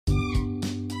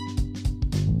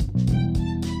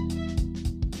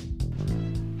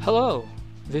Hello,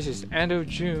 this is Endo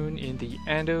June in the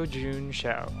Endo June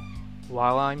Show.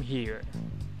 While I'm here.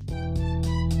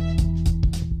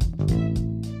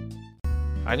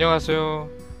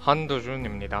 안녕하세요,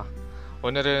 한도준입니다.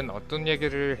 오늘은 어떤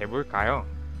얘기를 해볼까요?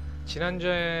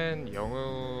 지난주엔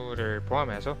영어를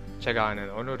포함해서 제가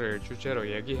아는 언어를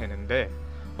주제로 얘기했는데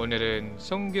오늘은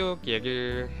성격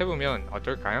얘기를 해보면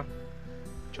어떨까요?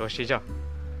 좋으시죠?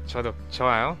 저도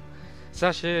좋아요.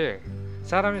 사실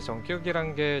사람의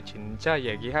성격이란 게 진짜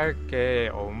얘기할 게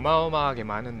어마어마하게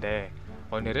많은데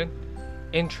오늘은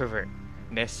introvert,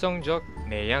 내성적,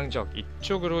 내향적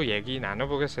이쪽으로 얘기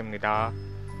나눠보겠습니다.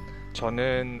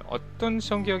 저는 어떤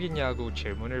성격이냐고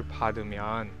질문을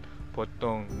받으면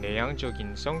보통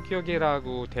내향적인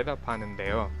성격이라고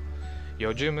대답하는데요.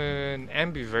 요즘은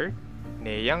ambivert,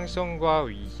 내향성과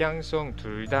위향성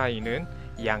둘 다 있는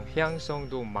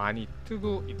양향성도 많이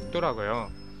뜨고 있더라고요.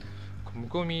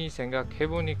 곰곰이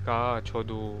생각해보니까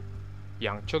저도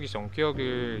양쪽의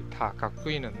성격을 다 갖고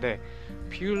있는데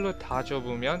비율로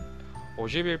따져보면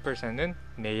 51%는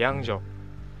내향적,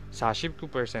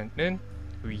 49%는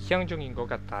위향적인 것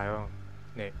같아요.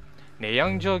 네,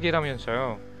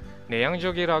 내향적이라면서요.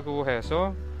 내향적이라고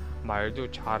해서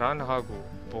말도 잘 안 하고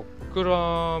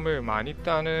부끄러움을 많이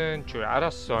따는 줄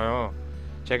알았어요.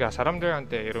 제가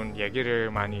사람들한테 이런 얘기를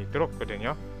많이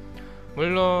들었거든요.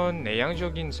 물론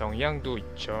내향적인 성향도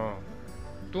있죠.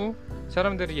 또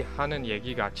사람들이 하는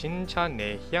얘기가 진짜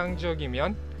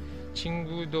내향적이면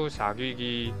친구도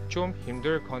사귀기 좀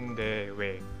힘들 건데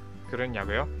왜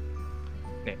그러냐고요?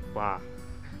 네,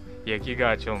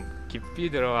 얘기가 좀 깊이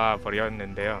들어와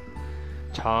버렸는데요.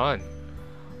 전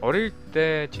어릴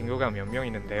때 친구가 몇 명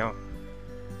있는데요.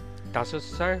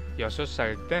 5살,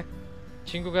 6살 때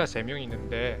친구가 3명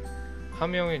있는데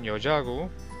한 명은 여자고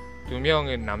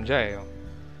 2명은 남자예요.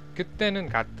 그때는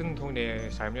같은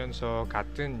동네에 살면서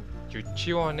같은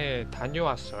유치원에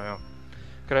다녀왔어요.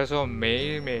 그래서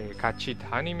매일매일 같이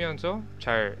다니면서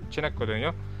잘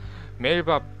지냈거든요. 매일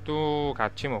밥도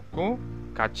같이 먹고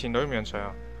같이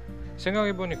놀면서요.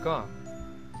 생각해보니까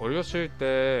어렸을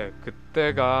때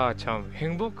그때가 참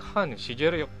행복한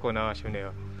시절이었구나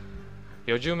싶네요.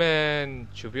 요즘엔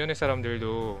주변의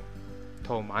사람들도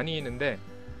더 많이 있는데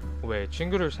왜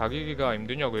친구를 사귀기가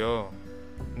힘드냐고요?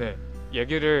 네,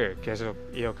 얘기를 계속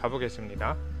이어가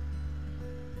보겠습니다.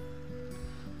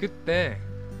 그때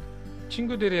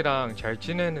친구들이랑 잘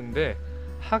지내는데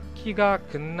학기가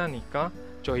끝나니까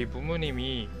저희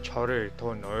부모님이 저를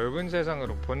더 넓은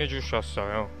세상으로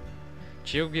보내주셨어요.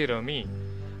 지역 이름이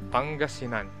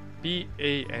방가시난,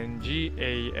 B-A-N-G-A-S-I-N-A-N,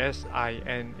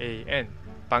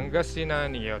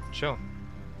 방가시난이었죠.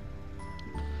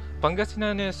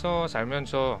 방가시난에서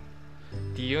살면서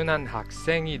뛰어난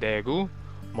학생이 되고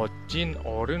멋진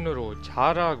어른으로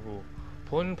자라고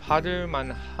본받을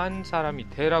만한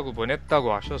사람이 되라고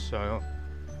보냈다고 하셨어요.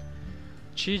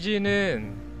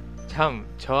 취지는 참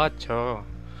좋았죠.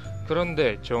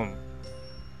 그런데 좀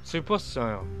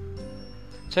슬펐어요.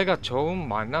 제가 처음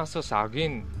만나서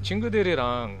사귄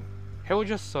친구들이랑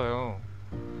헤어졌어요.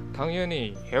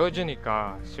 당연히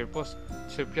헤어지니까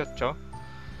슬펐죠.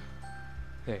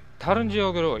 네, 다른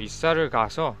지역으로 이사를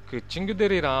가서 그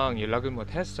친구들이랑 연락을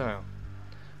못 했어요.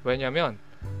 왜냐면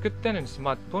그때는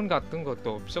스마트폰 같은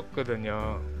것도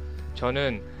없었거든요.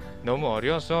 저는 너무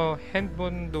어려서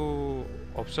핸드폰도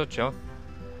없었죠.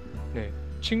 네,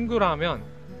 친구라면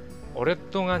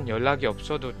오랫동안 연락이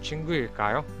없어도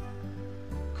친구일까요?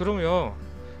 그럼요.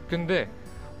 근데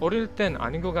어릴 땐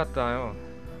아닌 것 같아요.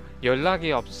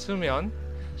 연락이 없으면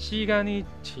시간이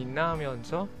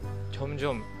지나면서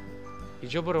점점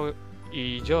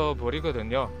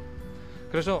잊어버리거든요.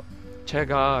 그래서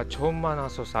제가 처음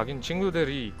만나서 사귄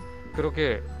친구들이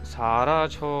그렇게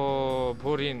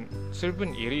사라져버린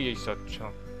슬픈 일이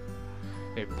있었죠.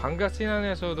 네,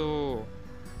 방가시난에서도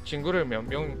친구를 몇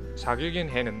명 사귀긴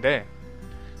했는데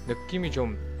느낌이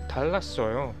좀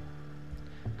달랐어요.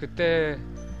 그때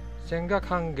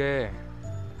생각한 게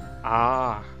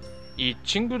이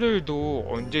친구들도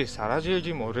언제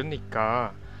사라질지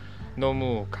모르니까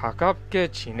너무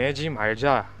가깝게 지내지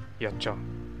말자였죠.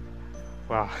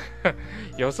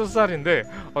 6살인데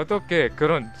어떻게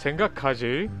그런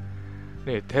생각하지?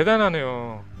 네,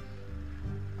 대단하네요.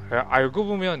 알고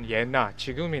보면 예나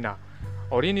지금이나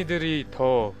어린이들이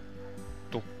더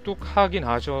똑똑하긴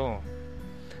하죠.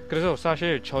 그래서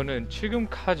사실 저는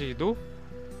지금까지도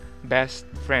best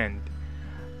friend,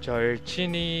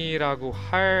 절친이라고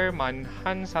할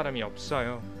만한 사람이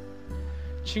없어요.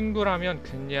 친구라면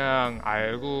그냥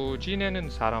알고 지내는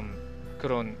사람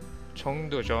그런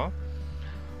정도죠.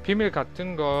 비밀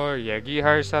같은 걸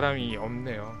얘기할 사람이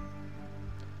없네요.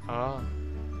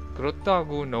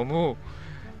 그렇다고 너무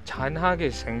잔하게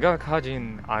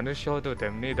생각하진 않으셔도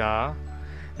됩니다.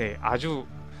 네, 아주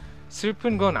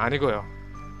슬픈 건 아니고요.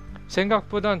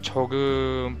 생각보단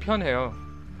조금 편해요.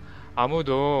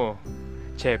 아무도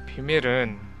제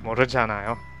비밀은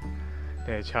모르잖아요.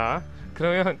 네, 자,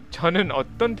 그러면 저는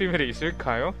어떤 비밀이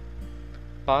있을까요?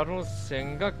 바로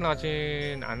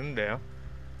생각나진 않은데요.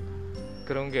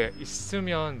 그런 게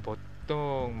있으면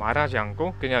보통 말하지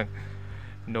않고 그냥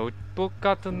노트북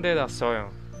같은 데다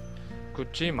써요.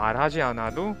 굳이 말하지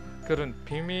않아도 그런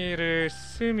비밀을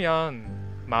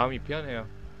쓰면 마음이 편해요.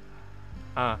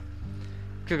 아,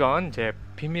 그건 제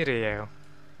비밀이에요.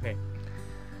 네.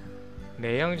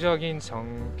 내향적인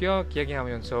성격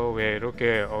얘기하면서 왜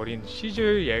이렇게 어린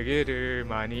시절 얘기를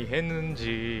많이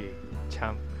했는지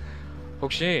참.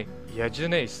 혹시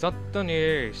예전에 있었던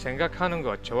일 생각하는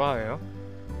거 좋아해요?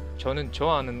 저는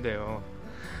좋아하는데요.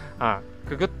 아,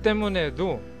 그것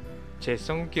때문에도 제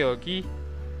성격이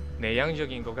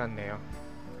내향적인 것 같네요.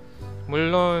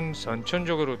 물론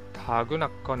선천적으로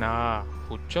타고났거나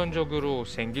후천적으로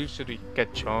생길 수도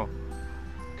있겠죠.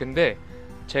 근데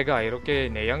제가 이렇게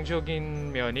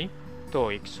내향적인 면이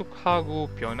더 익숙하고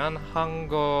편안한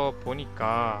거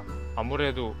보니까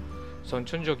아무래도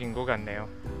선천적인 것 같네요.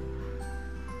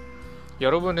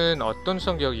 여러분은 어떤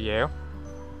성격이에요?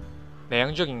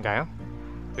 내향적인가요?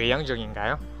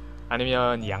 외향적인가요?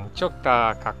 아니면 양쪽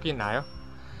다 갖고 있나요?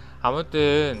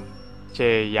 아무튼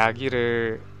제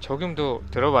이야기를 조금 더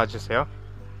들어봐 주세요.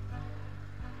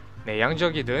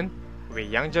 내향적이든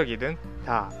외향적이든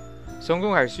다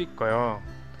성공할 수 있고요.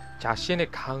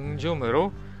 자신의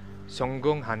강점으로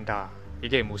성공한다.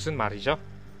 이게 무슨 말이죠?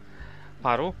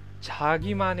 바로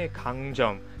자기만의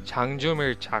강점,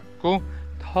 장점을 찾고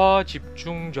더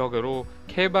집중적으로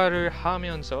개발을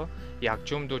하면서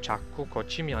약점도 자꾸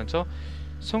고치면서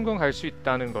성공할 수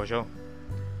있다는 거죠.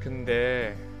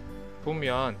 근데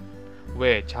보면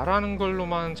왜 잘하는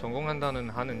걸로만 성공한다는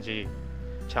하는지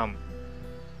참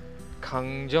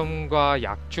강점과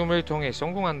약점을 통해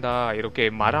성공한다 이렇게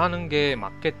말하는 게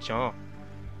맞겠죠.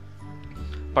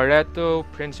 발레토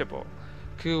프린시플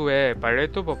그 외에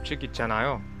발레토 법칙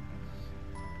있잖아요.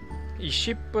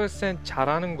 20%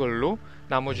 잘하는 걸로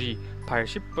나머지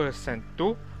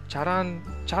 80%도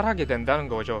잘하게 된다는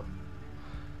거죠.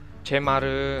 제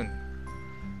말은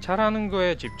잘하는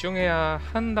거에 집중해야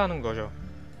한다는 거죠.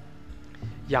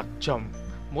 약점,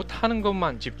 못하는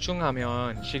것만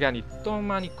집중하면 시간이 또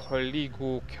많이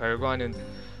걸리고 결과는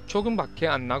조금밖에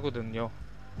안 나거든요.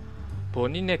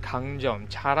 본인의 강점,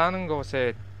 잘하는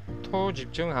것에 더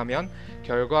집중하면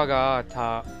결과가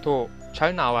다 더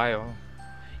잘 나와요.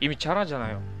 이미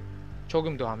잘하잖아요.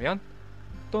 조금 더 하면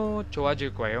또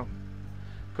좋아질 거예요.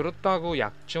 그렇다고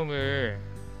약점을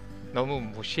너무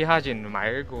무시하진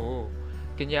말고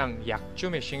그냥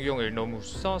약점에 신경을 너무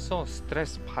써서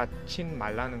스트레스 받진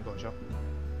말라는 거죠.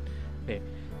 네,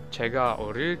 제가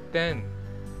어릴 땐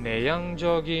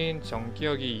내향적인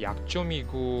성격이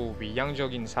약점이고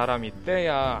외향적인 사람이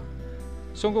돼야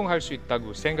성공할 수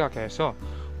있다고 생각해서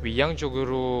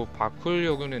외향적으로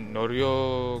바꾸려고는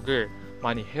노력을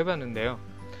많이 해봤는데요.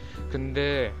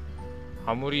 근데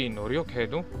아무리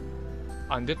노력해도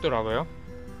안 됐더라고요.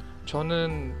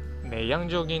 저는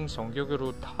내향적인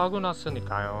성격으로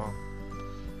타고났으니까요.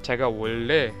 제가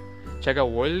원래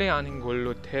아닌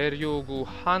걸로 되려고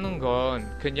하는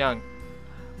건 그냥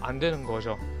안 되는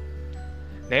거죠.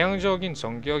 내향적인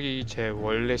성격이 제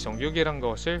원래 성격이란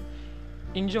것을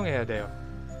인정해야 돼요.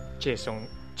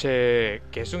 제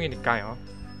개성이니까요.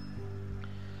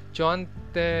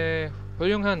 저한테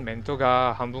훌륭한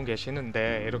멘토가 한 분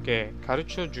계시는데 이렇게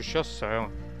가르쳐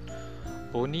주셨어요.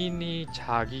 본인이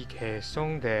자기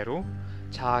개성대로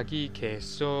자기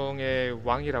개성의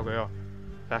왕이라고요.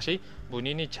 다시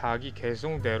본인이 자기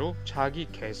개성대로 자기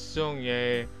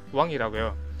개성의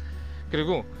왕이라고요.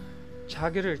 그리고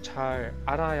자기를 잘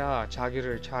알아야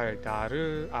자기를 잘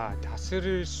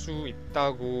다스릴 수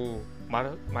있다고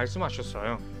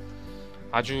말씀하셨어요.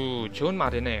 아주 좋은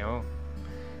말이네요.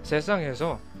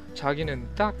 세상에서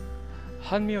자기는 딱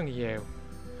한 명이에요.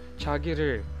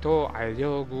 자기를 더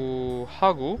알려고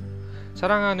하고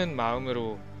사랑하는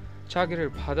마음으로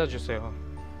자기를 받아주세요.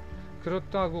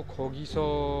 그렇다고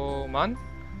거기서만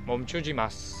멈추지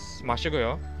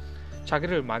마시고요.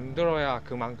 자기를 만들어야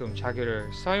그만큼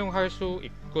자기를 사용할 수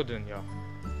있거든요.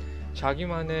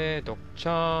 자기만의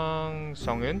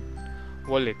독창성은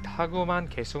원래 타고난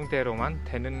개성대로만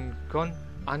되는 건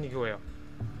아니고요.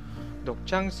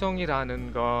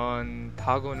 독창성이라는 건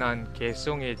타고난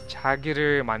개성의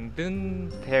자기를 만든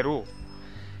대로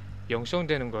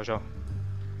형성되는 거죠.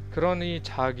 그러니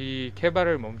자기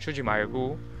개발을 멈추지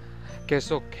말고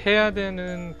계속 해야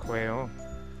되는 거예요.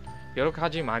 여러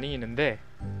가지 많이 있는데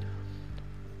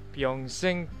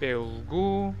평생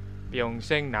배우고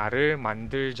평생 나를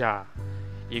만들자.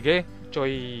 이게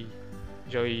저희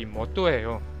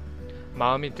모토예요.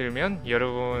 마음에 들면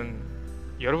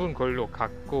여러분 걸로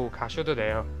갖고 가셔도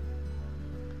돼요.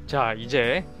 자,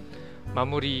 이제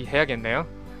마무리 해야겠네요.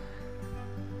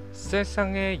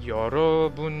 세상에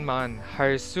여러분만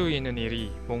할 수 있는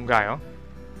일이 뭔가요?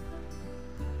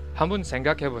 한번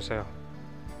생각해 보세요.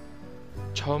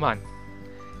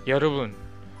 여러분,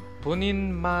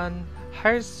 본인만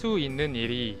할 수 있는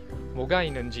일이 뭐가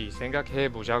있는지 생각해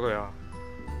보자고요.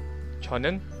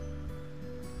 저는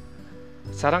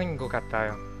사랑인 것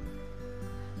같아요.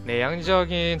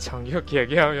 내향적인 성격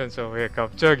얘기하면서 왜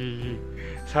갑자기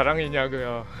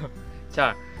사랑이냐고요.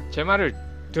 자, 제 말을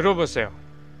들어보세요.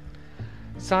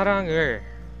 사랑을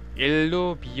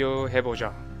일로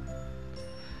비유해보자.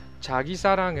 자기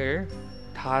사랑을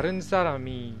다른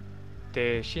사람이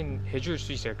대신 해줄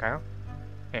수 있을까요?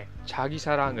 네, 자기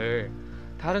사랑을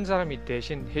다른 사람이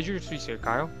대신 해줄 수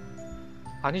있을까요?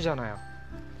 아니잖아요.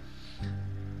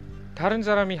 다른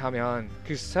사람이 하면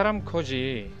그 사람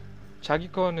거지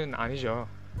자기 거는 아니죠.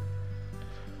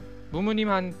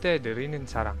 부모님한테 드리는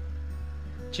사랑,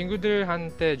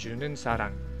 친구들한테 주는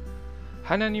사랑,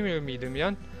 하나님을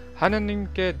믿으면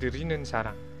하나님께 드리는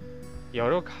사랑,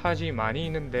 여러 가지 많이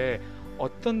있는데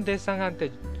어떤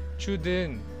대상한테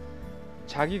주든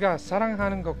자기가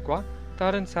사랑하는 것과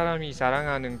다른 사람이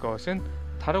사랑하는 것은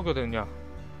다르거든요.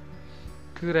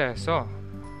 그래서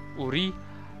우리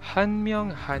한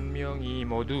명 한 명이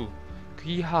모두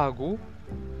귀하고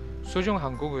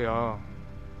소중한 거고요.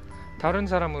 다른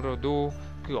사람으로도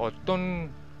그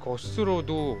어떤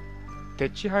것으로도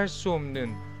대체할 수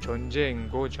없는 존재인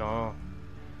거죠.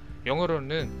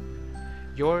 영어로는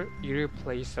You're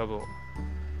irreplaceable.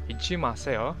 잊지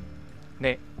마세요.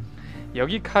 네,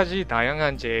 여기까지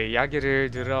다양한 제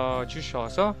이야기를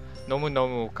들어주셔서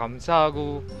너무너무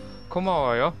감사하고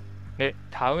고마워요. 네,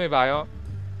 다음에 봐요.